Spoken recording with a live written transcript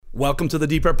Welcome to the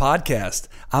Deeper Podcast.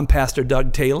 I'm Pastor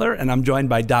Doug Taylor, and I'm joined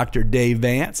by Dr. Dave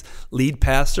Vance, lead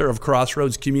pastor of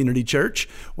Crossroads Community Church.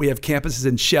 We have campuses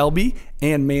in Shelby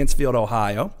and Mansfield,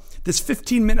 Ohio. This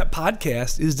 15-minute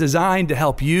podcast is designed to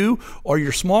help you or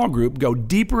your small group go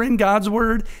deeper in God's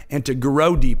Word and to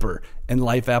grow deeper in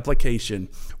life application.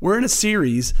 We're in a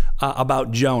series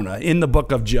about Jonah, in the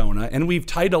book of Jonah, and we've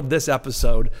titled this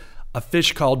episode, A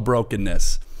Fish Called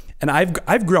Brokenness. And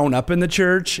I've grown up in the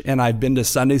church, and I've been to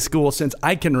Sunday school since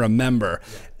I can remember,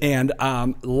 and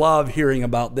love hearing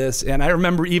about this. And I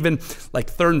remember even like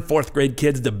third and fourth grade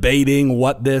kids debating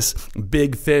what this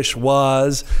big fish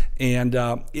was. And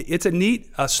it's a neat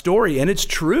story, and it's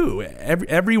true.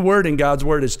 Every word in God's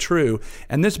Word is true.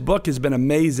 And this book has been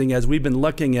amazing as we've been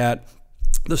looking at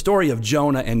the story of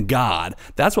Jonah and God.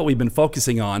 That's what we've been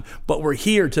focusing on. But we're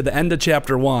here to the end of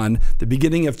chapter 1, the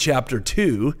beginning of chapter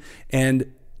 2,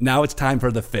 and now it's time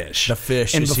for the fish. The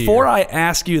fish and is before here. I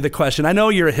ask you the question, I know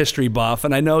you're a history buff,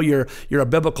 and I know you're a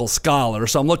biblical scholar,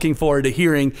 so I'm looking forward to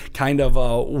hearing kind of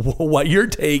what your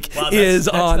take is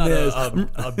on not this.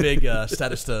 A big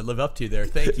status to live up to there.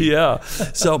 Thank you. Yeah.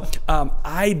 So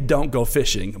I don't go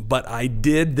fishing, but I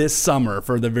did this summer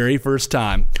for the very first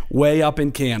time, way up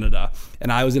in Canada.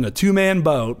 And I was in a 2-man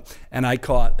boat, and I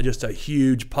caught just a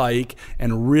huge pike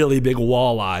and really big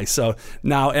walleye. So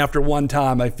now after one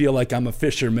time, I feel like I'm a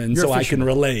fisherman, so I can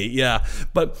relate. Yeah.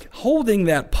 But holding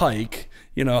that pike,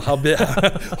 you know, how big,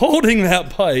 holding that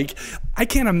pike, I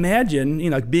can't imagine,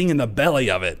 being in the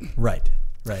belly of it. Right.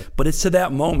 But it's to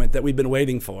that moment that we've been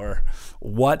waiting for.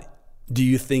 What do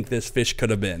you think this fish could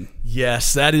have been?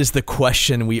 Yes, that is the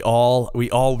question we all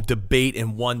debate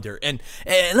and wonder. And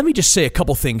let me just say a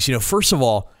couple things. First of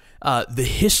all, the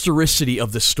historicity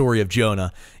of the story of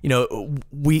Jonah.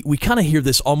 We kind of hear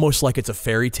this almost like it's a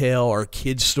fairy tale or a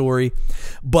kid's story,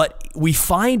 but we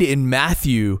find in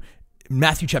Matthew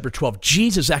chapter 12,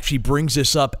 Jesus actually brings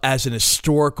this up as an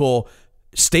historical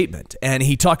statement. And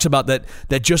he talks about that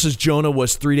just as Jonah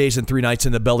was 3 days and 3 nights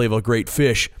in the belly of a great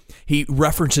fish, he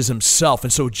references himself.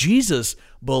 And so Jesus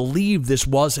believed this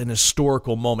was an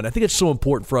historical moment. I think it's so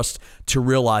important for us to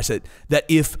realize that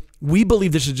if we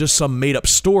believe this is just some made-up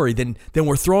story, then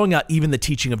we're throwing out even the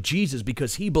teaching of Jesus,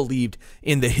 because he believed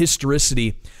in the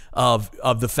historicity of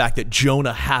the fact that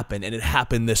Jonah happened, and it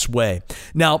happened this way.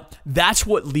 Now, that's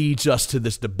what leads us to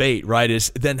this debate, right?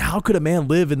 Is then how could a man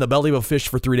live in the belly of a fish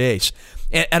for 3 days?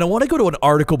 And I want to go to an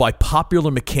article by Popular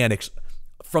Mechanics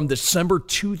from December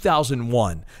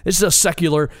 2001. This is a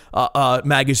secular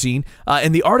magazine,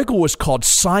 and the article was called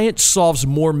 "Science Solves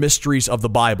More Mysteries of the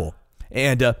Bible."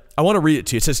 And I want to read it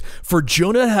to you. It says, for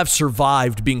Jonah to have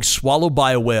survived being swallowed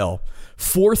by a whale,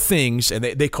 4 things, and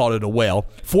they called it a whale,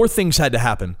 4 things had to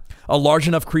happen. A large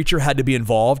enough creature had to be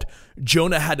involved.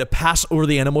 Jonah had to pass over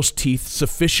the animal's teeth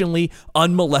sufficiently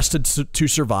unmolested to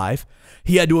survive.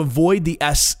 He had to avoid the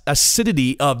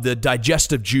acidity of the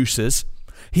digestive juices.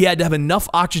 He had to have enough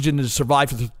oxygen to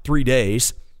survive for 3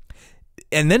 days.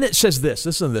 And then it says this.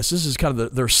 Listen to this. This is kind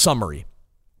of their summary.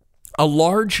 A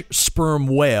large sperm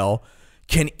whale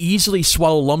can easily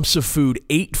swallow lumps of food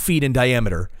 8 feet in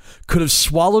diameter, could have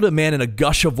swallowed a man in a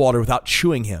gush of water without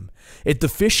chewing him. If the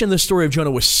fish in the story of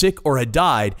Jonah was sick or had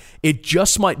died, it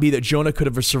just might be that Jonah could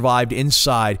have survived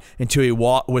inside until he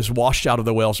was washed out of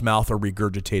the whale's mouth or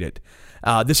regurgitated.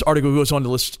 This article goes on to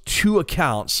list 2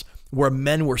 accounts where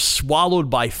men were swallowed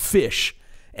by fish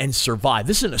and survive.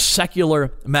 This is in a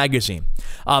secular magazine.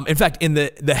 In fact, in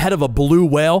the head of a blue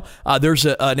whale, there's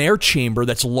an air chamber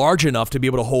that's large enough to be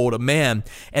able to hold a man,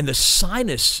 and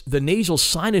the nasal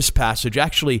sinus passage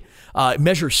actually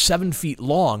measures 7 feet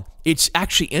long. It's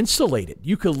actually insulated.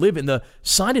 You could live in the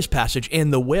sinus passage,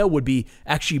 and the whale would be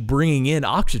actually bringing in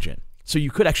oxygen. So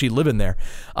you could actually live in there.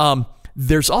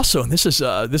 There's also, and this is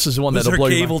one that'll blow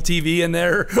your mind. Was there cable TV in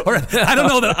there? Or, I don't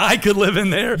know that I could live in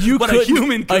there, but a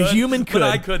human could. But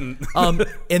I couldn't.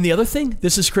 And the other thing,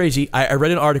 this is crazy. I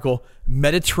read an article,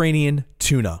 Mediterranean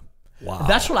tuna. Wow.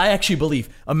 That's what I actually believe.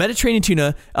 A Mediterranean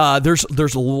tuna,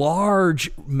 there's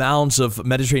large mounds of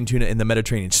Mediterranean tuna in the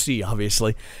Mediterranean Sea,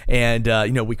 obviously. And,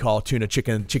 we call tuna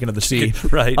chicken of the sea.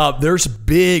 Right. There's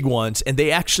big ones, and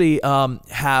they actually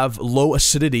have low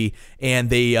acidity, and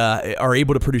they are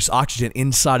able to produce oxygen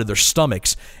inside of their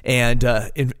stomachs. And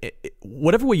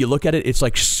whatever way you look at it, it's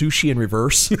like sushi in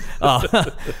reverse.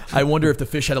 I wonder if the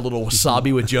fish had a little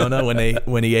wasabi with Jonah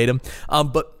when he ate him.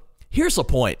 But here's the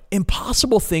point.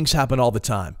 Impossible things happen all the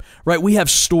time, right? We have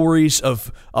stories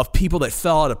of people that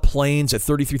fell out of planes at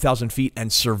 33,000 feet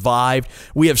and survived.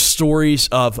 We have stories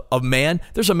of a man.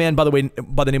 There's a man, by the way,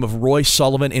 by the name of Roy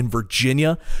Sullivan in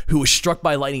Virginia, who was struck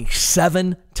by lightning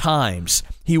 7 times.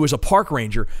 He was a park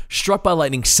ranger, struck by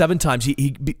lightning 7 times.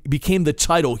 He became the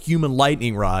title Human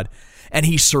Lightning Rod, and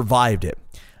he survived it.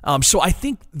 So I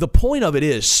think the point of it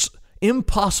is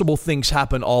impossible things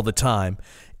happen all the time.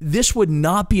 This would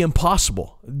not be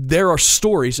impossible. There are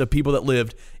stories of people that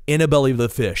lived in a belly of the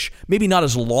fish. Maybe not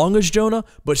as long as Jonah,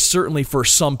 but certainly for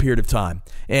some period of time.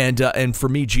 And for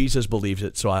me, Jesus believes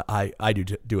it, so I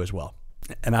do as well.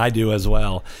 And I do as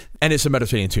well. And it's a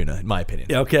Mediterranean tuna, in my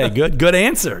opinion. Okay, good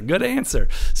answer. Good answer.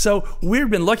 So we've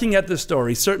been looking at this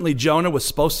story. Certainly Jonah was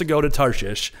supposed to go to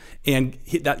Tarshish, and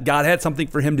that God had something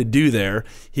for him to do there.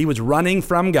 He was running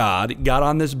from God, got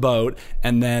on this boat,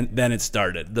 and then it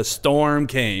started. The storm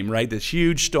came, right? This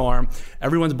huge storm.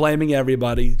 Everyone's blaming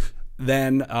everybody.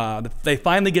 Then they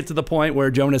finally get to the point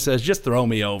where Jonah says, just throw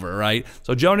me over, right?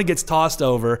 So Jonah gets tossed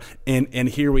over, and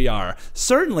here we are.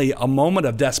 Certainly a moment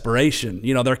of desperation.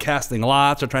 You know, they're casting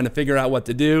lots, they're trying to figure out what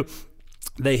to do.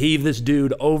 They heave this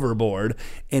dude overboard,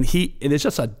 and it's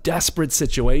just a desperate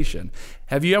situation.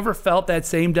 Have you ever felt that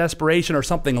same desperation or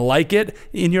something like it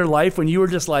in your life when you were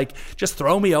just like, just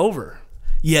throw me over?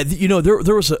 Yeah, you know,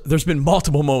 there's been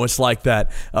multiple moments like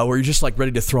that where you're just like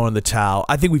ready to throw in the towel.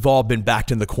 I think we've all been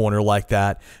backed in the corner like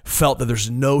that, felt that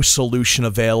there's no solution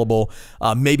available.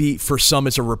 Maybe for some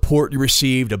it's a report you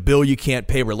received, a bill you can't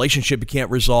pay, a relationship you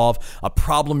can't resolve, a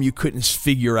problem you couldn't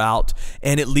figure out,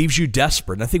 and it leaves you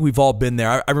desperate. And I think we've all been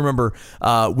there. I remember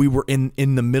we were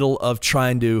in the middle of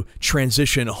trying to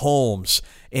transition homes,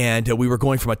 and we were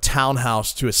going from a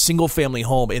townhouse to a single-family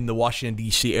home in the Washington,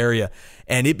 D.C. area,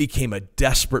 and it became a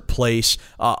desperate place.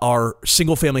 Our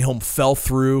single-family home fell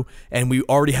through, and we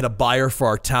already had a buyer for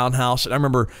our townhouse. And I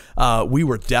remember we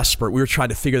were desperate. We were trying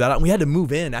to figure that out. And we had to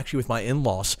move in, actually, with my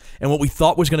in-laws. And what we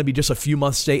thought was going to be just a few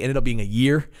months stay ended up being a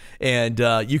year. And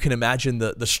you can imagine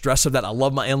the stress of that. I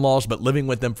love my in-laws, but living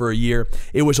with them for a year,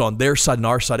 it was on their side and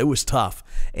our side. It was tough.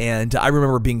 And I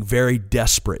remember being very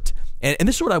desperate. And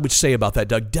this is what I would say about that,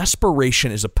 Doug.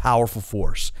 Desperation is a powerful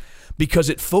force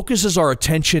because it focuses our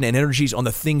attention and energies on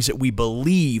the things that we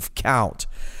believe count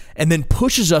and then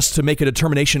pushes us to make a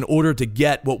determination in order to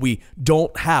get what we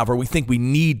don't have or we think we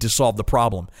need to solve the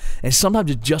problem. And sometimes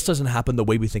it just doesn't happen the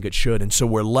way we think it should. And so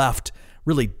we're left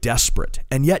really desperate.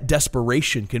 And yet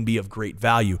desperation can be of great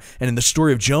value. And in the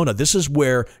story of Jonah, this is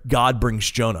where God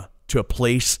brings Jonah to a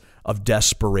place of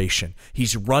desperation.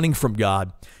 He's running from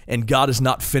God, and God is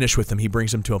not finished with him. He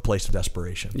brings him to a place of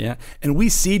desperation. Yeah, and we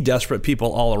see desperate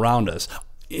people all around us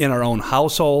in our own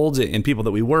households and people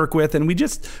that we work with, and we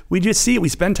just see it. We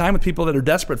spend time with people that are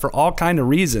desperate for all kind of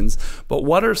reasons. But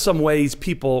what are some ways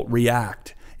people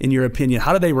react? In your opinion,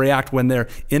 how do they react when they're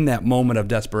in that moment of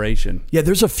desperation? Yeah,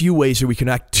 there's a few ways that we can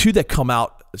act. Two that come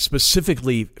out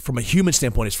specifically from a human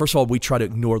standpoint is, first of all, we try to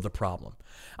ignore the problem.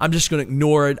 I'm just going to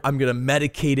ignore it. I'm going to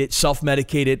medicate it,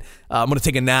 self-medicate it. I'm going to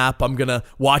take a nap. I'm going to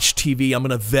watch TV. I'm going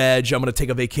to veg. I'm going to take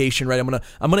a vacation, right? I'm going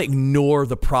to ignore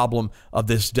the problem of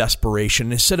this desperation.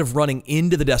 And instead of running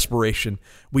into the desperation,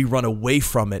 we run away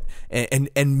from it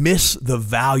and miss the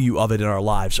value of it in our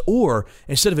lives. Or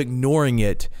instead of ignoring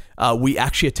it, we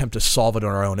actually attempt to solve it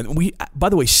on our own. And we, by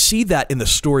the way, see that in the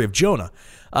story of Jonah.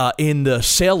 In the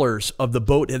sailors of the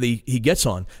boat that he gets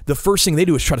on, the first thing they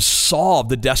do is try to solve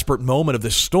the desperate moment of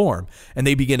this storm, and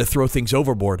they begin to throw things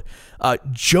overboard.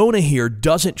 Jonah here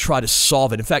doesn't try to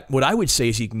solve it. In fact, what I would say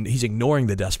is he's ignoring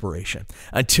the desperation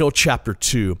until chapter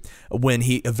 2, when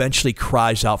he eventually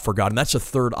cries out for God. And that's a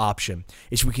third option,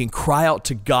 is we can cry out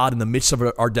to God in the midst of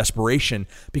our desperation,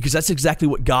 because that's exactly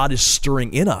what God is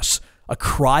stirring in us, a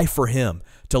cry for him,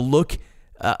 to look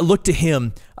to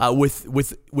him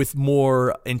with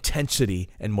more intensity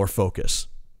and more focus.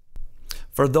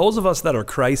 For those of us that are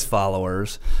Christ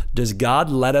followers, does God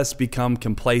let us become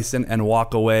complacent and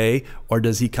walk away, or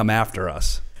does he come after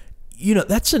us? You know,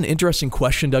 that's an interesting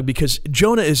question, Doug, because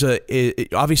Jonah is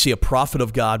obviously a prophet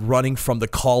of God running from the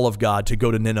call of God to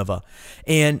go to Nineveh.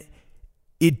 And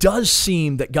it does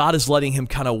seem that God is letting him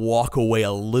kind of walk away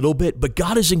a little bit, but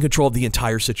God is in control of the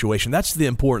entire situation. That's the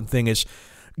important thing, is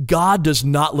God does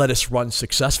not let us run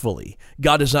successfully.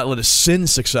 God does not let us sin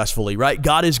successfully, right?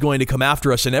 God is going to come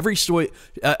after us. And every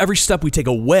step we take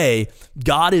away,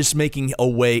 God is making a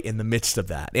way in the midst of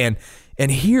that. And And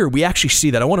here we actually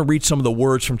see that. I want to read some of the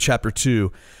words from chapter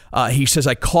 2. He says,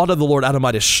 I called to the Lord out of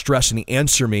my distress, and he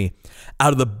answered me.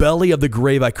 Out of the belly of the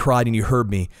grave I cried, and you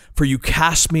heard me. For you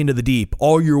cast me into the deep.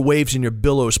 All your waves and your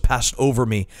billows passed over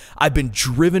me. I've been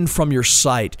driven from your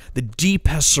sight. The deep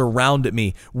has surrounded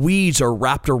me. Weeds are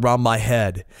wrapped around my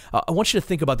head. I want you to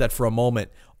think about that for a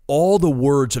moment. All the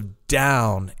words of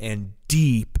down and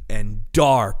deep and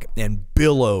dark and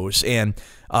billows and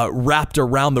wrapped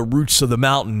around the roots of the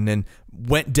mountain and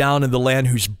went down in the land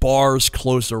whose bars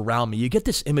closed around me. You get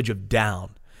this image of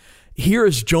down. Here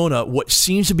is Jonah, what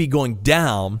seems to be going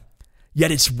down, yet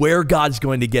it's where God's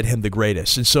going to get him the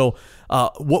greatest. And so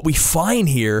what we find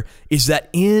here is that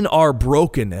in our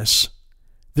brokenness,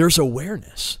 there's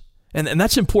awareness. And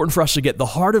that's important for us to get. The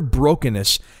heart of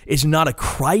brokenness is not a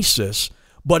crisis,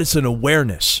 but it's an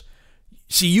awareness.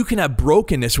 See, you can have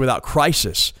brokenness without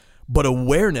crisis, but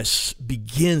awareness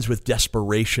begins with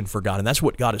desperation for God. And that's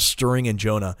what God is stirring in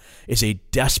Jonah, is a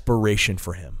desperation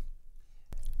for him.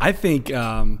 I think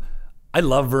I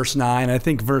love verse 9. I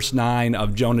think verse 9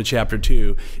 of Jonah chapter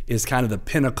 2 is kind of the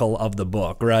pinnacle of the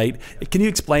book, right? Can you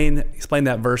explain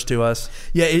that verse to us?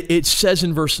 Yeah, it says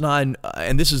in verse 9,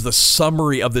 and this is the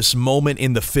summary of this moment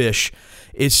in the fish.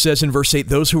 It says in verse 8,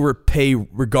 those who pay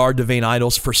regard to vain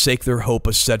idols forsake their hope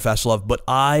of steadfast love. But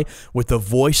I, with the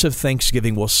voice of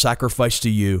thanksgiving, will sacrifice to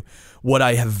you. What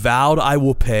I have vowed I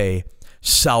will pay.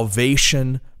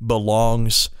 Salvation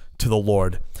belongs to the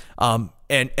Lord.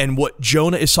 And what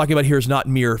Jonah is talking about here is not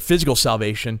mere physical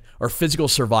salvation or physical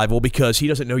survival, because he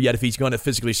doesn't know yet if he's going to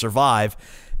physically survive.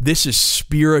 This is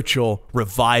spiritual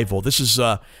revival. This is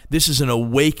an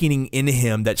awakening in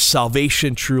him that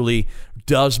salvation truly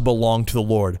does belong to the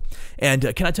Lord.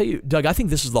 And can I tell you, Doug, I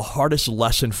think this is the hardest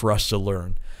lesson for us to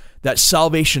learn, that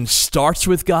salvation starts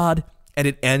with God and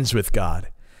it ends with God.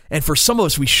 And for some of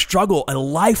us, we struggle a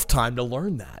lifetime to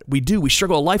learn that. We do. We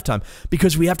struggle a lifetime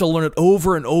because we have to learn it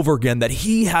over and over again that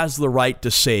he has the right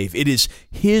to save. It is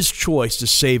his choice to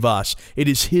save us. It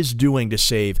is his doing to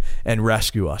save and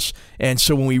rescue us. And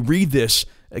so when we read this,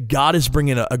 God is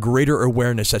bringing a greater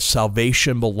awareness that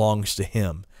salvation belongs to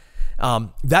him.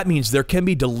 That means there can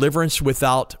be deliverance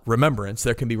without remembrance.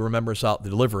 There can be remembrance without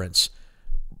deliverance.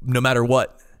 No matter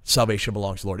what, salvation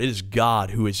belongs to the Lord. It is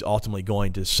God who is ultimately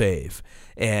going to save.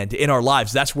 And in our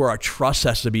lives, that's where our trust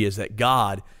has to be, is that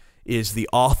God is the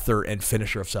author and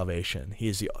finisher of salvation. He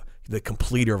is the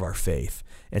completer of our faith.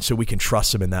 And so we can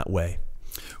trust him in that way.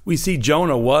 We see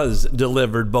Jonah was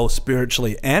delivered both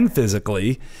spiritually and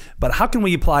physically, but how can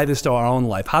we apply this to our own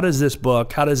life? How does this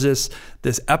book, how does this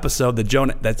episode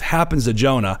that happens to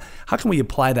Jonah, how can we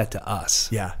apply that to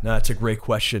us? Yeah, no, that's a great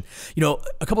question. You know,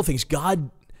 a couple of things. God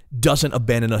doesn't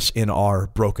abandon us in our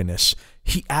brokenness.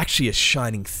 He actually is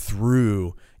shining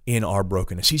through in our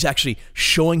brokenness. He's actually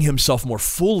showing himself more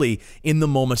fully in the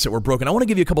moments that we're broken. I want to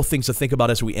give you a couple things to think about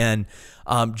as we end,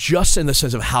 just in the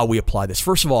sense of how we apply this.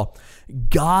 First of all,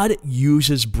 God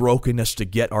uses brokenness to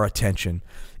get our attention.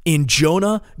 In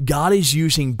Jonah, God is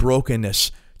using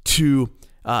brokenness to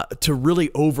really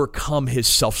overcome his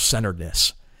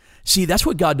self-centeredness. See, that's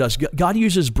what God does. God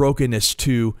uses brokenness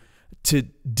to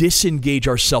disengage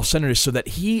our self-centeredness so that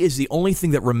he is the only thing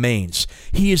that remains.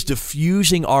 He is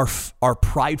diffusing our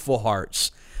prideful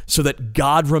hearts so that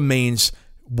God remains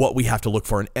what we have to look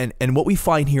for. And what we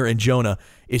find here in Jonah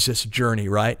is this journey,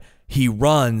 right? He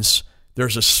runs,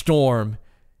 there's a storm.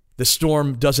 The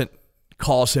storm doesn't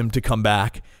cause him to come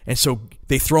back. And so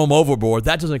they throw him overboard.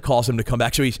 That doesn't cause him to come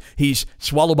back. So he's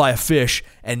swallowed by a fish.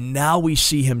 And now we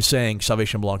see him saying,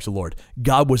 salvation belongs to the Lord.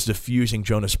 God was diffusing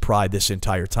Jonah's pride this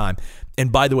entire time.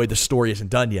 And by the way, the story isn't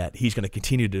done yet. He's going to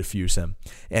continue to diffuse him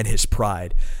and his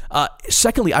pride.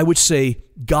 Secondly, I would say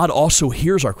God also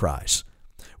hears our cries.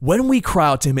 When we cry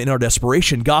out to him in our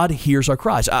desperation, God hears our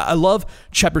cries. I love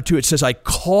chapter 2. It says, I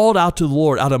called out to the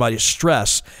Lord out of my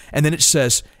distress. And then it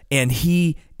says, and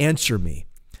he answered me.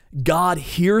 God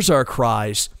hears our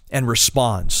cries and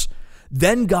responds.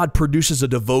 Then God produces a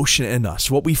devotion in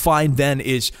us. What we find then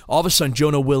is all of a sudden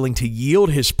Jonah willing to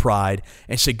yield his pride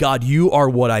and say, God, you are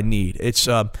what I need. It's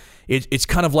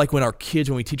kind of like when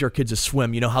we teach our kids to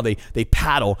swim, you know how they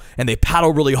paddle and they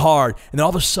paddle really hard. And then all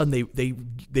of a sudden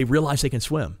they realize they can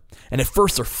swim. And at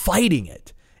first they're fighting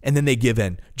it. And then they give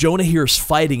in. Jonah here is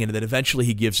fighting it, and then eventually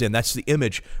he gives in. That's the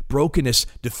image. Brokenness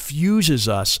diffuses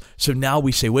us. So now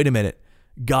we say, wait a minute,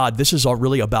 God, this is all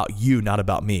really about you, not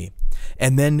about me.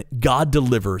 And then God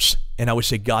delivers, and I would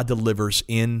say God delivers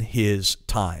in his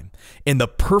time. In the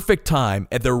perfect time,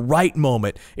 at the right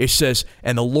moment, it says,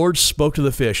 and the Lord spoke to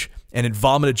the fish, and it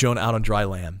vomited Jonah out on dry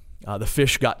land. The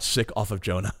fish got sick off of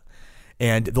Jonah.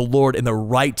 and the Lord in the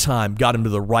right time got him to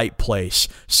the right place.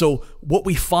 So what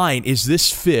we find is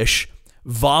this fish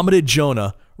vomited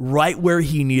Jonah right where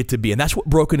he needed to be. And that's what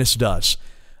brokenness does.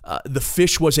 The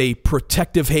fish was a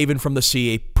protective haven from the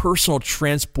sea, a personal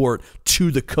transport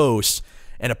to the coast,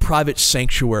 and a private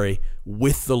sanctuary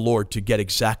with the Lord to get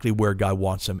exactly where God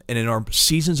wants him. And in our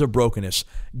seasons of brokenness,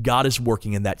 God is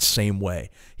working in that same way.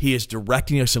 He is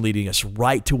directing us and leading us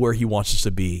right to where he wants us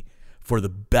to be for the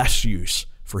best use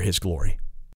for his glory.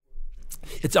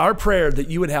 It's our prayer that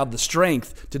you would have the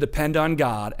strength to depend on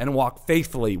God and walk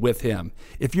faithfully with him.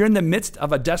 If you're in the midst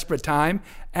of a desperate time,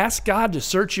 ask God to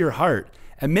search your heart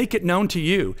and make it known to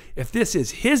you if this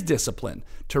is his discipline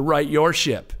to right your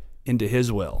ship into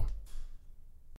his will.